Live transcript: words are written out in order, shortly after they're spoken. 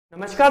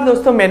नमस्कार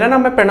दोस्तों, मेरा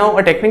नाम है प्रणव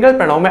और टेक्निकल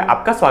प्रणव में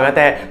आपका स्वागत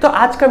है। तो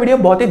आज का वीडियो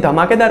बहुत ही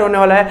धमाकेदार होने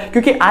वाला है,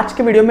 क्योंकि आज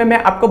के वीडियो में मैं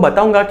आपको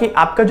बताऊंगा कि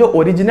आपका जो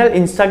ओरिजिनल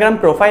इंस्टाग्राम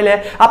प्रोफाइल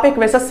है, आप एक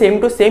वैसा same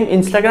to same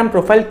Instagram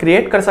profile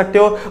create कर सकते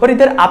हो। और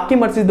इधर आपकी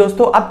मर्जी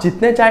दोस्तों, आप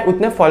जितने चाहे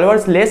उतने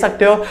फॉलोअर्स ले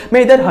सकते हो।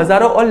 मैं इधर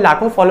हजारों और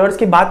लाखों फॉलोअर्स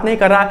की बात नहीं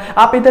कर रहा,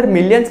 आप इधर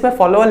मिलियंस में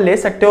फॉलोअर ले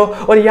सकते हो।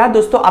 और यार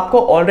दोस्तों,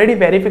 आपको ऑलरेडी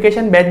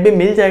वेरिफिकेशन बैच भी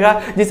मिल जाएगा,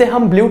 जिसे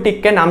हम ब्लू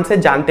टिक के नाम से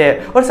जानते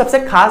हैं। और सबसे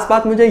खास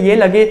बात मुझे ये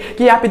लगी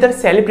कि आप इधर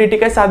सेलिब्रिटी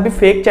के साथ भी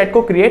फेक चैट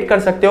को क्रिएट कर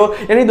सकते हो।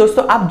 यानी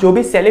दोस्तों, आप जो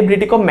भी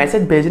सेलिब्रिटी को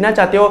मैसेज भेजना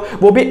चाहते हो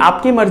वो भी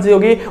आपकी मर्जी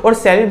होगी, और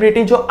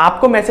सेलिब्रिटी जो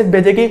आपको मैसेज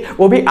भेजेगी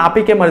वो भी आप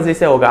ही के मर्जी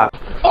से होगा।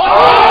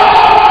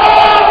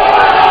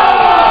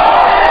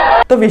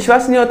 तो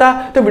विश्वास नहीं होता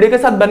तो वीडियो के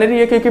साथ बने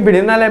रहिए, क्योंकि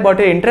वीडियो ना बहुत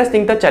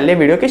इंटरेस्टिंग। तो चलिए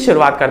वीडियो की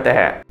शुरुआत करते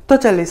हैं। तो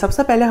चलिए,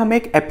 सबसे पहले हमें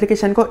एक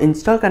एप्लीकेशन को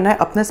इंस्टॉल करना है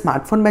अपने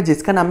स्मार्टफोन में,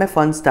 जिसका नाम है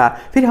फनस्टार।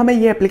 फिर हमें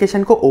ये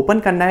एप्लीकेशन को ओपन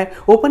करना है।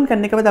 ओपन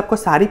करने के बाद आपको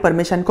सारी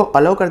परमिशन को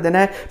अलाउ कर देना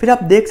है। फिर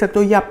आप देख सकते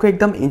हो ये आपको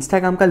एकदम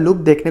इंस्टाग्राम का लुक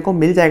देखने को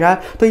मिल जाएगा।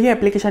 तो ये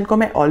एप्लीकेशन को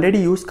मैं ऑलरेडी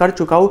यूज कर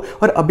चुका हूँ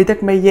और अभी तक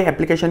मैं ये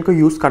एप्लीकेशन को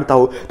यूज करता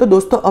हूँ। तो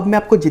दोस्तों, अब मैं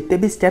आपको जितने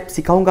भी स्टेप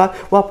सिखाऊंगा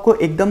वो आपको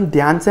एकदम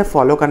ध्यान से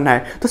फॉलो करना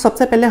है। तो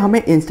सबसे पहले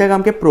हमें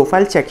इंस्टाग्राम के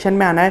प्रोफाइल सेक्शन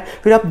में आना है।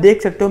 फिर आप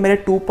देख सकते हो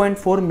मेरे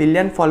 2.4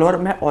 मिलियन फॉलोअर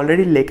मैं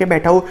ऑलरेडी लेके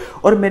बैठा हूँ,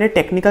 और मेरे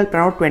टेक्निकल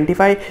प्रणव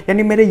 25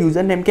 यानी मेरे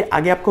यूजर नेम के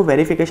आगे आपको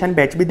वेरिफिकेशन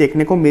बैच भी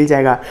देखने को मिल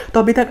जाएगा। तो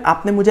अभी तक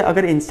आपने मुझे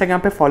अगर इंस्टाग्राम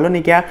पे फॉलो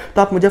नहीं किया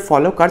तो आप मुझे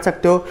फॉलो कर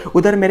सकते हो।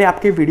 उधर मेरे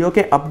आपके वीडियो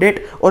के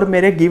अपडेट और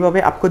मेरे गिव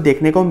अवे आपको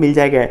देखने को मिल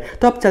जाएगा।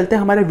 तो अब चलते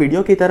हैं हमारे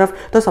वीडियो की तरफ।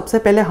 तो सबसे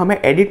पहले हमें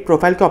एडिट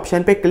प्रोफाइल के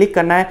ऑप्शन पे क्लिक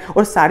करना है,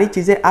 और सारी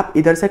चीजें आप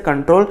इधर से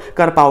कंट्रोल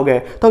कर पाओगे।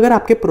 तो अगर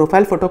आपके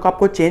प्रोफाइल फोटो को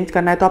आपको चेंज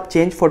करना है तो आप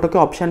चेंज फोटो के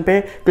ऑप्शन पे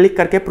क्लिक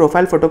करके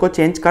प्रोफाइल फोटो को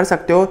चेंज कर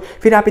सकते हो।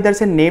 फिर आप इधर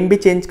से नेम भी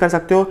चेंज कर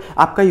सकते हो,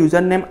 आपका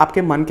यूजर नेम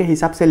आपके मन के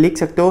हिसाब से लिख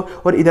सकते हो,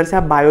 और इधर से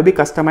आप बायो भी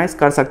कस्टमाइज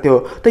कर सकते हो।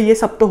 तो ये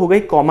सब तो हो गई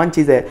कॉमन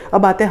चीजें।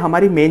 अब आते हैं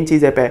हमारी मेन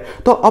चीजें पे।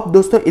 तो अब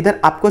दोस्तों, इधर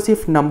आपको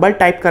सिर्फ नंबर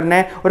टाइप करना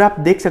है, और आप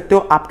देख सकते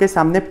हो आपके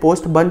सामने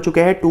पोस्ट बन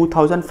चुके हैं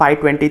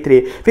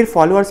 2523। फिर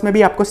फॉलोअर्स में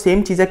भी आपको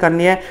सेम चीजें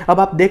करनी है। अब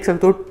आप देख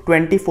सकते हो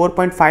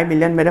 24.5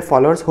 मिलियन मेरे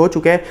फॉलोअर्स हो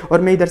चुके हैं,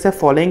 और मैं इधर से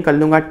फॉलोइंग कर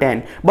लूंगा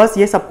 10। बस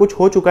ये सब कुछ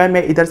हो चुका है।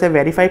 मैं इधर से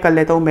वेरीफाई कर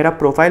लेता हूँ मेरा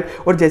प्रोफाइल,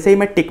 और जैसे ही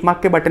मैं टिक मार्क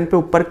के बटन पे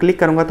ऊपर क्लिक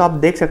करूंगा तो आप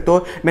देख सकते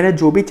हो मैंने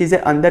जो भी चीजें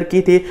अंदर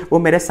की थी वो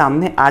मेरे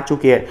सामने आ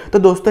चुकी है। तो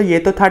दोस्तों, ये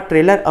तो था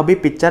ट्रेलर, अभी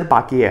पिक्चर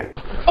बाकी है।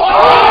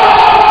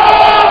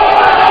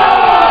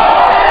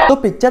 तो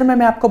पिक्चर में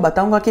मैं आपको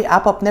बताऊंगा कि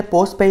आप अपने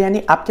पोस्ट पे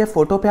यानी आपके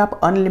फोटो पे आप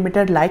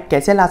अनलिमिटेड लाइक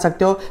कैसे ला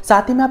सकते हो।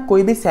 साथ ही में आप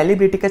कोई भी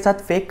सेलिब्रिटी के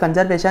साथ फेक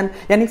कंजर्वेशन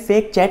यानी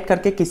फेक चैट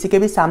करके किसी के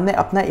भी सामने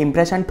अपना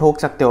इंप्रेशन ठोक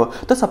सकते हो।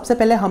 तो सबसे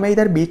पहले हमें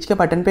इधर बीच के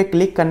बटन पे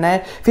क्लिक करना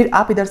है। फिर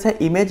आप इधर से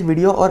इमेज,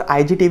 वीडियो और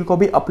IGTV को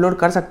भी अपलोड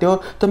कर सकते हो।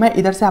 तो मैं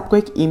इधर से आपको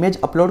एक इमेज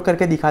अपलोड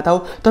करके दिखाता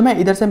हूँ। तो मैं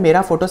इधर से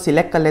मेरा फोटो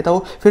सिलेक्ट कर लेता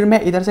हूँ। फिर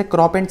मैं इधर से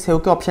क्रॉप एंड सेव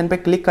के ऑप्शन पे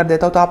क्लिक कर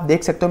देता हूँ। तो आप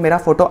देख सकते हो मेरा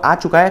फोटो आ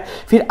चुका है।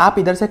 फिर आप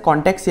इधर से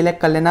कॉन्टैक्ट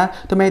सिलेक्ट कर लेना।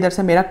 तो मैं इधर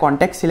से मेरा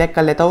कॉन्टैक्ट सिलेक्ट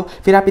कर लेता हूं।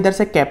 फिर आप इधर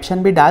से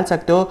कैप्शन भी डाल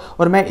सकते हो,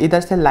 और मैं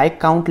इधर से लाइक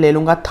काउंट ले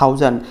लूंगा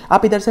 1000।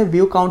 आप इधर से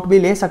व्यू काउंट भी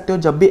ले सकते हो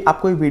जब भी आप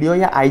कोई वीडियो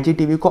या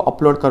IGTV को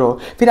अपलोड करो।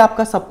 फिर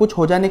आपका सब कुछ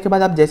हो जाने के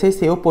बाद आप जैसे ही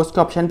सेव पोस्ट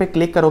के ऑप्शन पे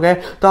क्लिक करोगे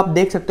तो आप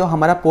देख सकते हो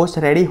हमारा पोस्ट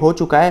रेडी हो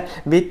चुका है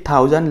विद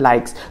 1000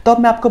 लाइक्स। तो अब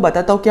मैं आपको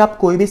बताता हूं कि आप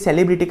कोई भी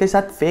सेलिब्रिटी के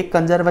साथ फेक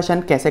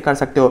कंजर्वेशन कैसे कर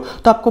सकते हो।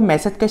 तो आपको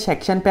मैसेज के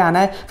सेक्शन पे आना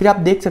है। फिर आप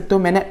देख सकते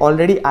हो मैंने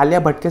ऑलरेडी आलिया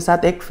भट्ट के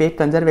साथ एक फेक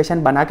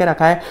कंजर्वेशन बना के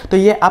रखा है। तो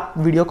ये आप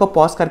वीडियो को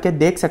पॉज करके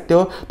देख सकते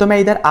हो। तो मैं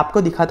इधर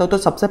आपको दिखाता हूं। तो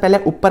सबसे पहले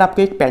ऊपर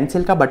आपको एक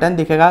पेंसिल का बटन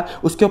दिखेगा,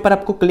 उसके ऊपर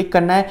आपको क्लिक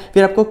करना है।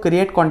 फिर आपको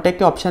क्रिएट कॉन्टैक्ट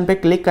के ऑप्शन पे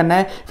क्लिक करना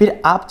है।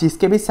 फिर आप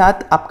जिसके भी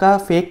साथ आपका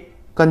फेक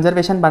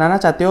कंजर्वेशन बनाना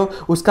चाहते हो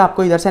उसका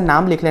आपको इधर से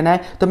नाम लिख लेना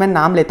है। तो मैं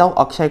नाम लेता हूं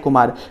अक्षय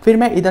कुमार। फिर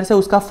मैं इधर से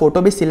उसका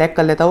फोटो भी सिलेक्ट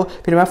कर लेता हूं।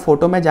 फिर मैं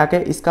फोटो में जाके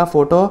इसका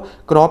फोटो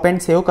क्रॉप एंड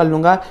सेव कर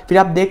लूंगा। फिर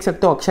आप देख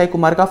सकते हो अक्षय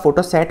कुमार का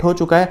फोटो सेट हो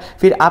चुका है।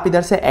 फिर आप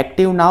इधर से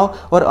एक्टिव नाउ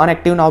और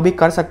अनएक्टिव नाउ भी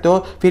कर सकते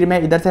हो। फिर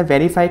मैं इधर से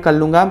वेरीफाई कर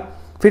लूंगा।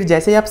 फिर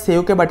जैसे ही आप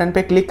सेव के बटन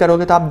पे क्लिक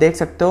करोगे तो आप देख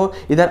सकते हो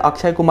इधर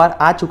अक्षय कुमार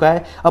आ चुका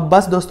है। अब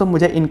बस दोस्तों,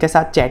 मुझे इनके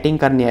साथ चैटिंग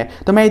करनी है।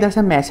 तो मैं इधर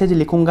से मैसेज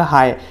लिखूंगा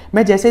हाय।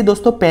 मैं जैसे ही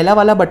दोस्तों पहला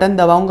वाला बटन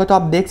दबाऊंगा तो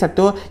आप देख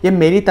सकते हो ये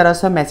मेरी तरफ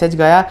से मैसेज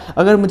गया।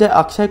 अगर मुझे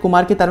अक्षय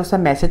कुमार की तरफ से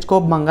मैसेज को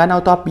मंगाना हो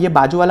तो आप ये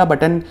बाजू वाला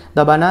बटन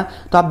दबाना।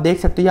 तो आप देख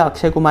सकते हो ये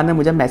अक्षय कुमार ने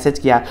मुझे मैसेज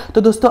किया।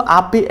 तो दोस्तों,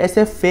 आप भी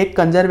ऐसे फेक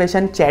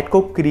कंजर्वेशन चैट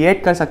को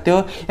क्रिएट कर सकते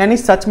हो। यानी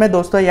सच में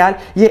दोस्तों यार,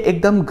 ये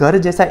एकदम घर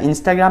जैसा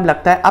इंस्टाग्राम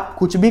लगता है। आप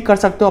कुछ भी कर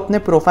सकते हो अपने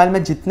प्रोफाइल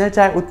में, जितने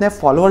चाहे उतने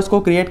फॉलोअर्स को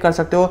क्रिएट कर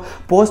सकते हो।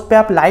 पोस्ट पे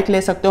आप लाइक ले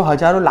सकते हो,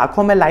 हजारों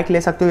लाखों में लाइक ले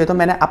सकते हो। ये तो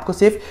मैंने आपको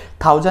सिर्फ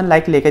 1000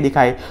 लाइक लेके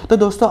दिखाई। तो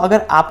दोस्तों,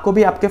 अगर आपको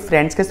भी आपके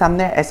फ्रेंड्स के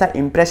सामने ऐसा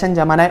इंप्रेशन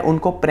जमाना है,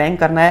 उनको प्रैंक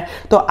करना है,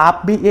 तो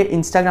आप भी ये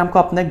इंस्टाग्राम को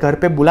अपने घर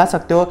पे बुला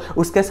सकते हो,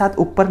 उसके साथ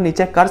ऊपर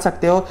नीचे कर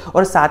सकते हो,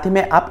 और साथ ही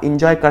में आप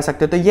इंजॉय कर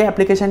सकते हो। तो ये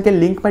एप्लीकेशन के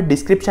लिंक मैं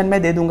डिस्क्रिप्शन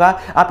में दे दूंगा।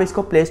 आप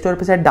इसको प्ले स्टोर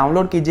पे से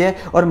डाउनलोड कीजिए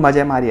और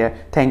मजे मारिए।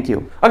 Thank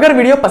you. अगर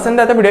वीडियो पसंद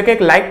आए तो वीडियो को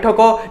एक लाइक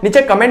ठोको,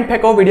 नीचे कमेंट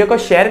फेंको, वीडियो को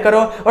शेयर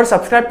करो, और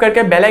सब्सक्राइब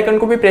करके बेल आइकन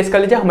को भी प्रेस कर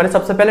लीजिए हमारे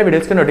सबसे पहले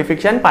वीडियोस के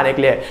नोटिफिकेशन पाने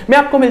के लिए। मैं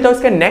आपको मिलता हूं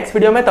उसके नेक्स्ट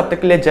वीडियो में। तब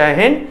तक के लिए जय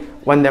हिंद,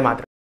 वंदे मातरम।